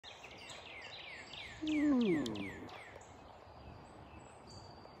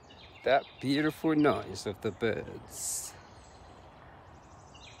That beautiful noise of the birds.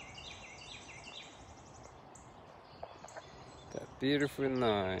 That beautiful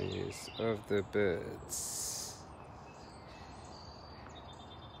noise of the birds.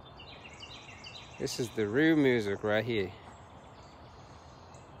 This is the real music right here.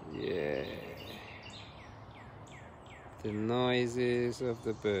 Yeah. The noises of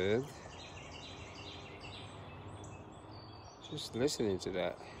the bird. Just listening to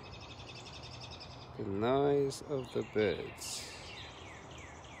that. The noise of the birds.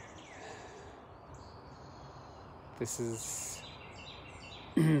 This is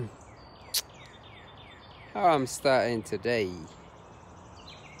how I'm starting today.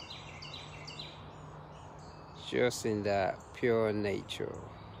 Just in that pure nature.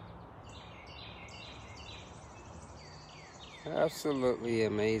 Absolutely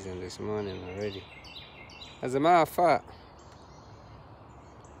amazing this morning already. As a matter of fact,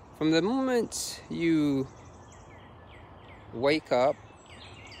 from the moment you wake up,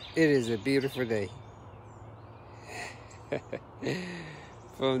 it is a beautiful day.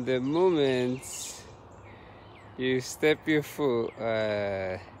 From the moment you step your foot, what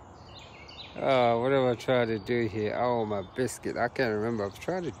am I trying to do here? Oh, my biscuit. I can't remember. I'm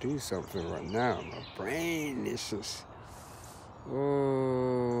trying to do something right now. My brain is just...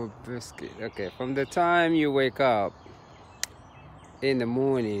 Oh, biscuit. Okay, from the time you wake up in the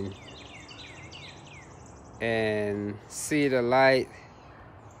morning and see the light,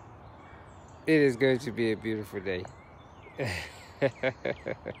 it is going to be a beautiful day.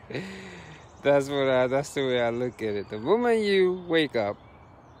 That's the way I look at it. The moment you wake up,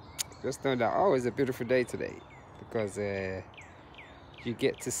 just know that, oh, it's a beautiful day today, because you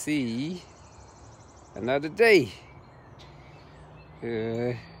get to see another day.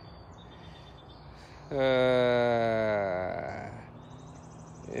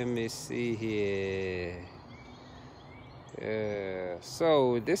 Let me see here.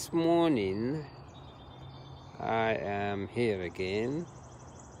 So this morning I am here again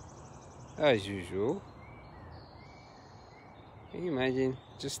as usual. Can you imagine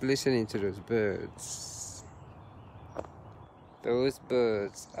just listening to those birds? Those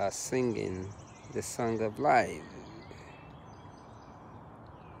birds are singing the song of life.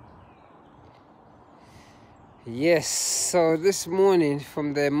 Yes, so this morning,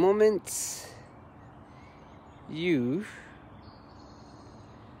 from the moment you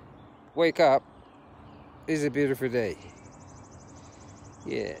wake up, is a beautiful day.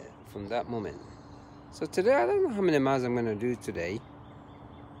 Yeah, from that moment. So today, I don't know how many miles I'm going to do today.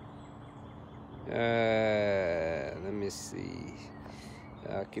 Let me see.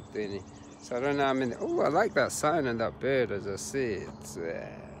 I'll keep doing it. So I don't know how many. Oh, I like that sign on that bird, as I see it.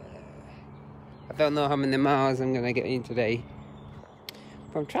 I don't know how many miles I'm gonna get in today,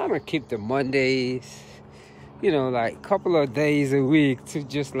 but I'm trying to keep the Mondays, you know, like a couple of days a week to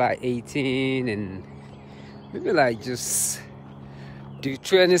just like 18, and maybe like just do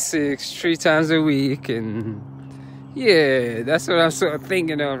 26 3 times a week. And yeah, that's what I'm sort of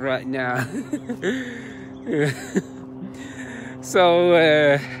thinking of right now. So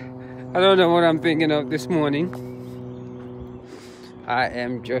I don't know what I'm thinking of this morning. I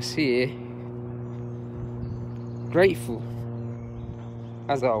am just here, grateful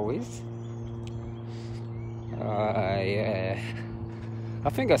as always. I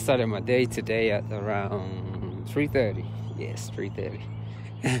think I started my day today at around 3:30. Yes, 3:30.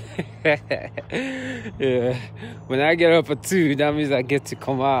 Yeah, when I get up at 2, that means I get to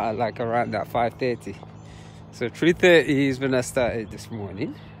come out at like around that 5:30. So 3:30 is when I started this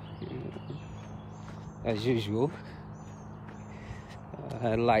morning, as usual.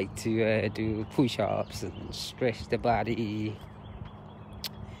 I like to do push-ups and stretch the body,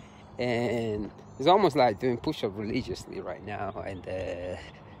 and it's almost like doing push-up religiously right now, and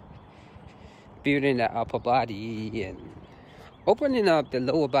building the upper body and opening up the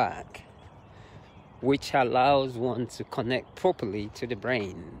lower back, which allows one to connect properly to the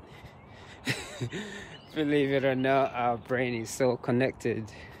brain. Believe it or not, our brain is so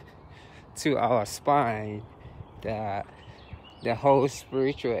connected to our spine that the whole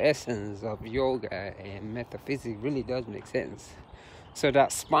spiritual essence of yoga and metaphysics really does make sense. So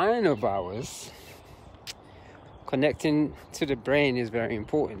that spine of ours connecting to the brain is very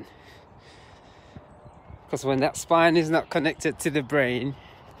important, because when that spine is not connected to the brain,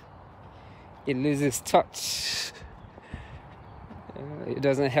 it loses touch. It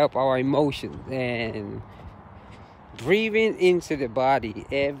doesn't help our emotions. And breathing into the body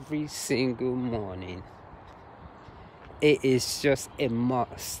every single morning, it is just a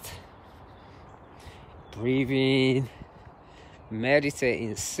must. breathing,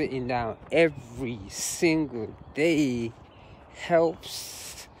 meditating, sitting down every single day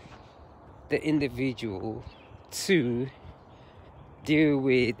helps the individual to deal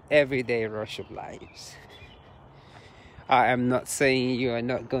with everyday rush of lives. I am not saying you are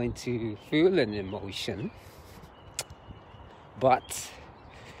not going to feel an emotion, but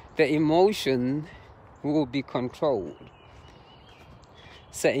the emotion will be controlled.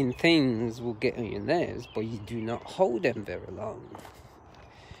 Certain things will get on your nerves, but you do not hold them very long.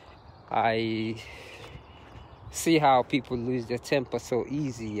 I see how people lose their temper so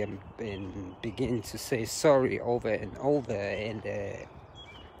easy and begin to say sorry over and over. And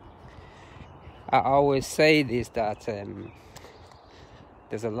I always say this, that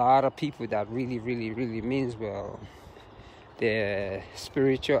there's a lot of people that really means well their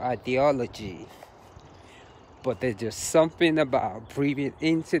spiritual ideology, but there's just something about breathing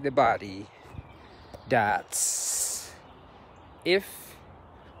into the body that if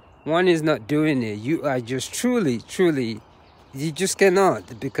one is not doing it, you are just truly, you just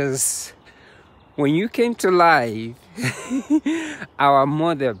cannot. Because when you came to life, our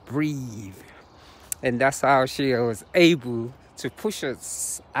mother breathed, and that's how she was able to push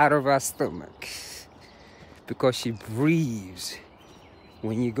us out of our stomach, because she breathes.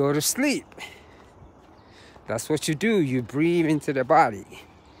 When you go to sleep, that's what you do. You breathe into the body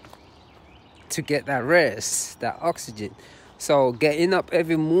to get that rest, that oxygen. So getting up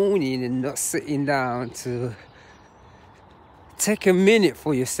every morning and not sitting down to take a minute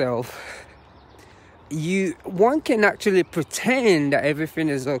for yourself, one can actually pretend that everything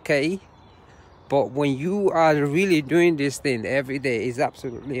is okay, but when you are really doing this thing every day, it's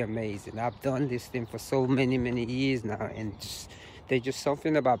absolutely amazing. I've done this thing for so many years now, and there's just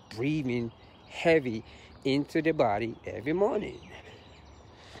something about breathing heavy into the body every morning.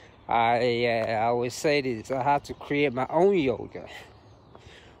 I always say this, I had to create my own yoga.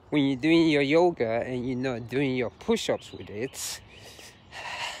 When you're doing your yoga and you're not doing your push-ups with it,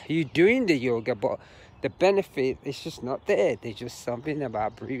 you're doing the yoga, but the benefit is just not there. There's just something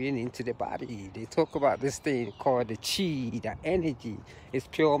about breathing into the body. They talk about this thing called the chi, the energy. It's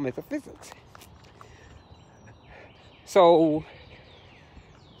pure metaphysics. So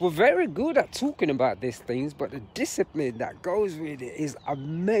we're very good at talking about these things, but the discipline that goes with it is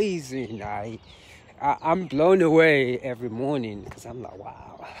amazing. I'm blown away every morning, because I'm like,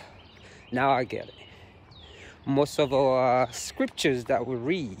 wow, now I get it. Most of our scriptures that we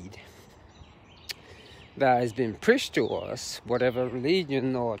read, that has been preached to us, whatever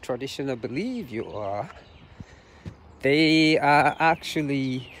religion or traditional belief you are, they are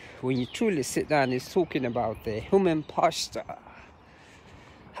actually, when you truly sit down, it's talking about the human posture,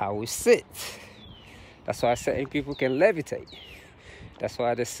 how we sit. That's why certain people can levitate. That's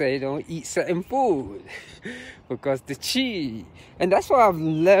why they say don't eat certain food, because the chi. And that's what I've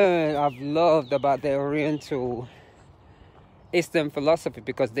loved about the Oriental Eastern philosophy,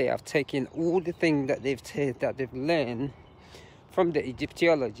 because they have taken all the things that they've learned from the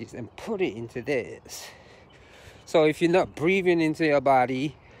Egyptologists and put it into theirs. So if you're not breathing into your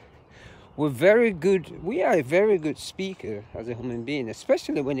body, we are a very good speaker as a human being,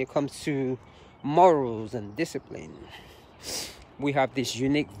 especially when it comes to morals and discipline. We have this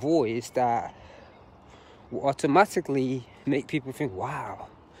unique voice that will automatically make people think, wow.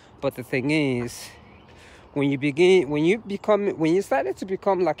 But the thing is, when you started to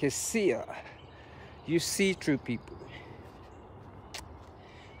become like a seer, you see through people.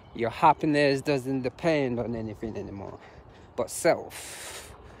 Your happiness doesn't depend on anything anymore but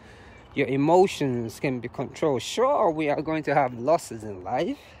self. Your emotions can be controlled. Sure, we are going to have losses in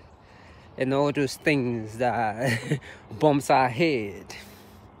life and all those things that bumps our head.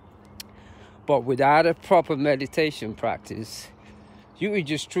 But without a proper meditation practice, you would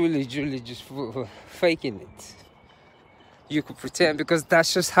just truly just faking it. You could pretend, because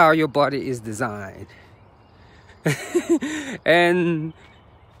that's just how your body is designed. And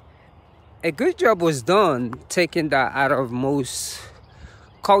a good job was done taking that out of most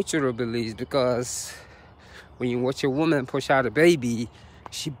cultural beliefs, because when you watch a woman push out a baby,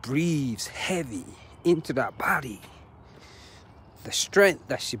 she breathes heavy into that body. The strength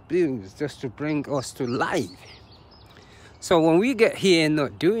that she brings just to bring us to life. So when we get here and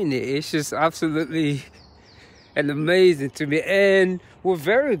not doing it, it's just absolutely and amazing to me. And we're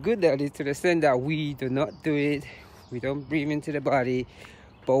very good at it, to the extent that we do not do it. We don't breathe into the body,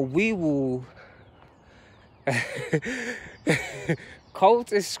 but we will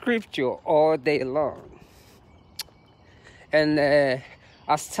quote a scripture all day long. And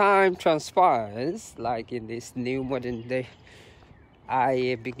as time transpires, like in this new modern day,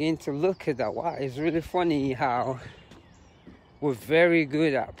 I begin to look at that. Wow, it's really funny how we're very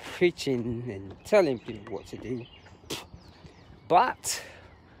good at preaching and telling people what to do, but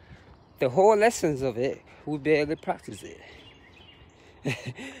the whole essence of it, we barely practice it.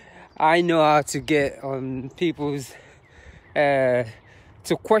 I know how to get on people's, to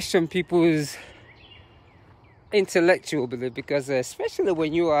question people's intellectual belief, because especially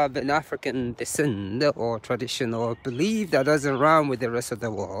when you have an African descent or tradition or belief that doesn't rhyme with the rest of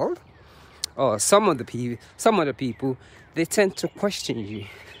the world, or some of the people, they tend to question you.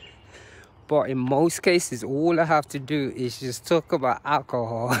 But in most cases, all I have to do is just talk about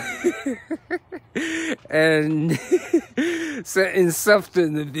alcohol and certain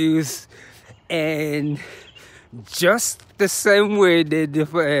substance abuse, and just the same way they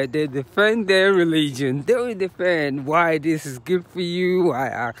defend their religion, they will defend why this is good for you.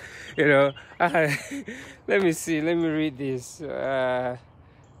 Why, let me see. Let me read this.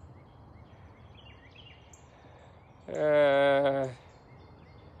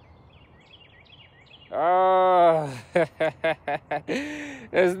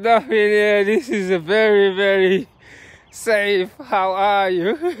 There's nothing there. This is a very, very safe. How are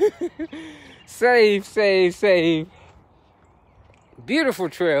you? Safe. Beautiful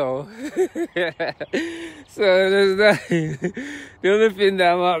trail. So there's nothing. The only thing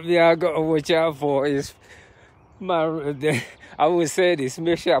that I gotta watch out for is I would say this: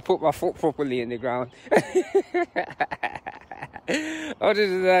 make sure I put my foot properly in the ground. Other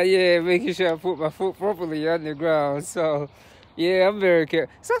than that, yeah, making sure I put my foot properly on the ground. So, yeah, I'm very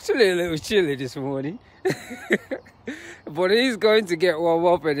careful. It's actually a little chilly this morning. But it's going to get warm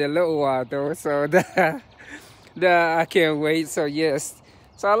up in a little while, though. So, that I can't wait. So, yes.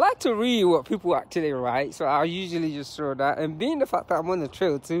 So, I like to read what people actually write. So, I usually just throw that. And being the fact that I'm on the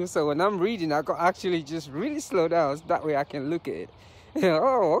trail, too. So, when I'm reading, I got actually just really slow down. So that way I can look at it.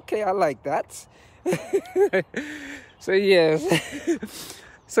 Oh, okay, I like that. So yes,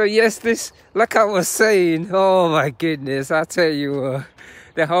 this, like I was saying, oh my goodness, I tell you,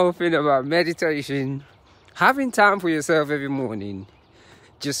 the whole thing about meditation, having time for yourself every morning,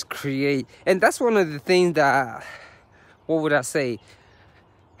 just create. And that's one of the things that, what would I say,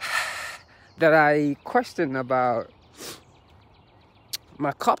 that I question about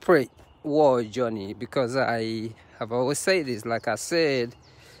my corporate world journey, because I have always said this, like I said,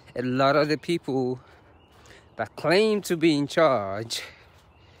 a lot of the people that claim to be in charge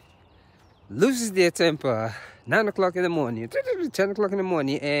loses their temper 9 o'clock in the morning, 10 o'clock in the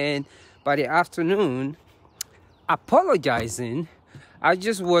morning, and by the afternoon apologizing. I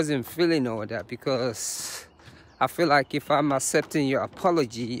just wasn't feeling all that, because I feel like if I'm accepting your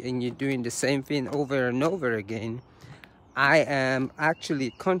apology and you're doing the same thing over and over again, I am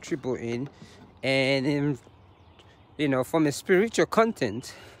actually contributing, and from a spiritual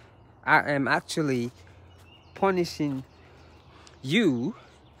content, I am actually punishing you,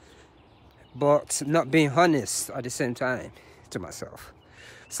 but not being honest at the same time to myself.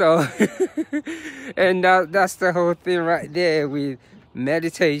 So, and that's the whole thing right there with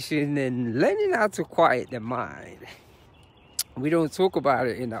meditation and learning how to quiet the mind. We don't talk about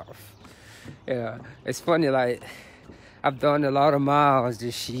it enough. Yeah, it's funny, like, I've done a lot of miles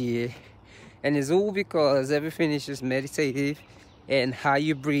this year, and it's all because everything is just meditative, and how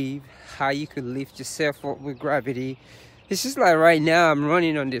you breathe, how you can lift yourself up with gravity. It's just like right now I'm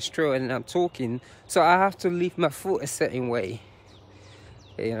running on this trail and I'm talking, so I have to lift my foot a certain way.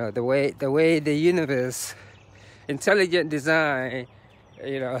 The way the universe, intelligent design,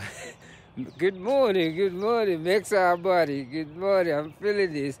 good morning, makes our body, good morning, I'm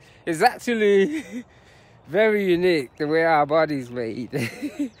feeling this. It's actually very unique, the way our body's made.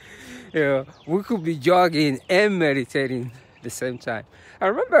 We could be jogging and meditating at the same time. I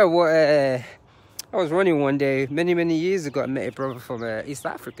remember what I was running one day many years ago. I met a brother from East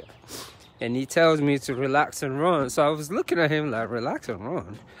Africa, and he tells me to relax and run. So I was looking at him like, relax and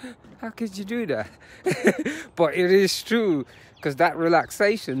run? How could you do that? But it is true, because that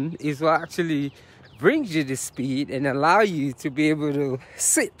relaxation is what actually brings you to speed and allow you to be able to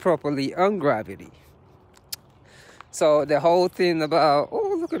sit properly on gravity. So the whole thing about,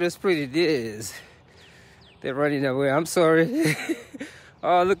 oh, look at those pretty deers, they're running away. I'm sorry.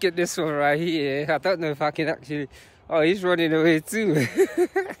 Oh, look at this one right here. I don't know if I can actually... Oh, he's running away too.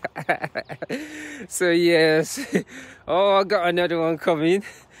 So, yes. Oh, I got another one coming.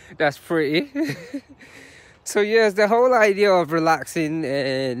 That's pretty. So, yes, the whole idea of relaxing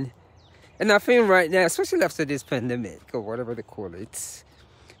and I think right now, especially after this pandemic or whatever they call it,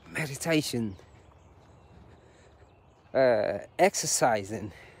 meditation,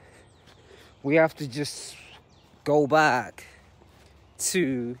 exercising, we have to just go back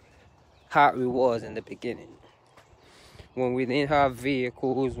to how it was in the beginning, when we didn't have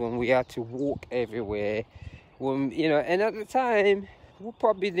vehicles, when we had to walk everywhere, when, you know, and at the time we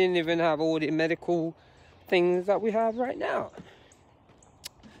probably didn't even have all the medical things that we have right now.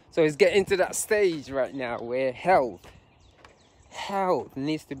 So it's getting to that stage right now where health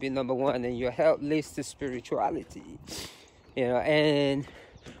needs to be number one, and your health leads to spirituality, you know. And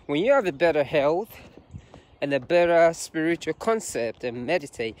when you have a better health and a better spiritual concept and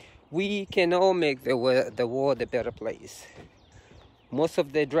meditate, we can all make the world a better place. Most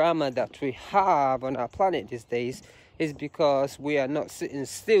of the drama that we have on our planet these days is because we are not sitting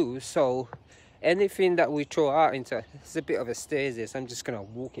still. So anything that we throw out into, it's a bit of a stasis, I'm just gonna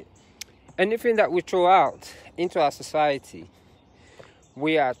walk it. Anything that we throw out into our society,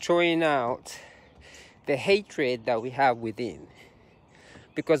 we are throwing out the hatred that we have within.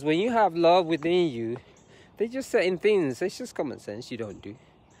 Because when you have love within you, there's just certain things, it's just common sense, you don't do.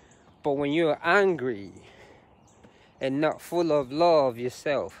 But when you're angry and not full of love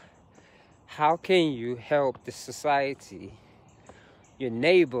yourself, how can you help the society, your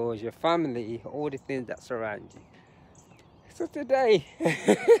neighbors, your family, all the things that surround you? So today,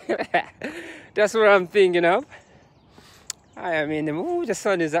 that's what I'm thinking of. I am in the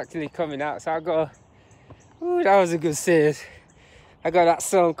sun is actually coming out, so I go, ooh, that was a good set. I got that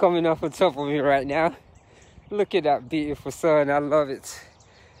sun coming off on top of me right now. Look at that beautiful sun, I love it.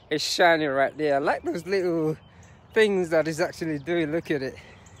 It's shining right there. I like those little things that it's actually doing. Look at it.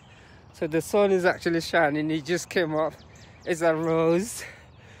 So the sun is actually shining. It just came up. It's a rose.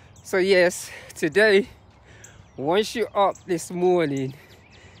 So yes, today, once you're up this morning,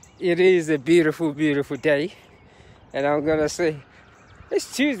 it is a beautiful, beautiful day. And I'm gonna say,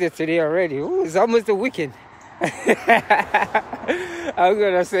 it's Tuesday today already. Ooh, it's almost the weekend. I'm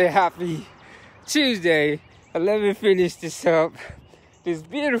gonna say happy Tuesday. And let me finish this up. This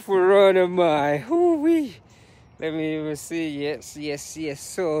beautiful run of mine. Ooh-wee. Let me even see. Yes.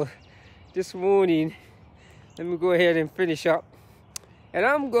 So this morning, let me go ahead and finish up. And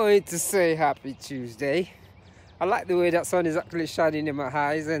I'm going to say happy Tuesday. I like the way that sun is actually shining in my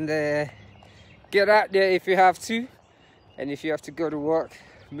eyes. And get out there if you have to. And if you have to go to work,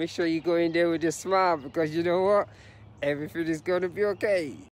 make sure you go in there with a smile, because you know what? Everything is going to be okay.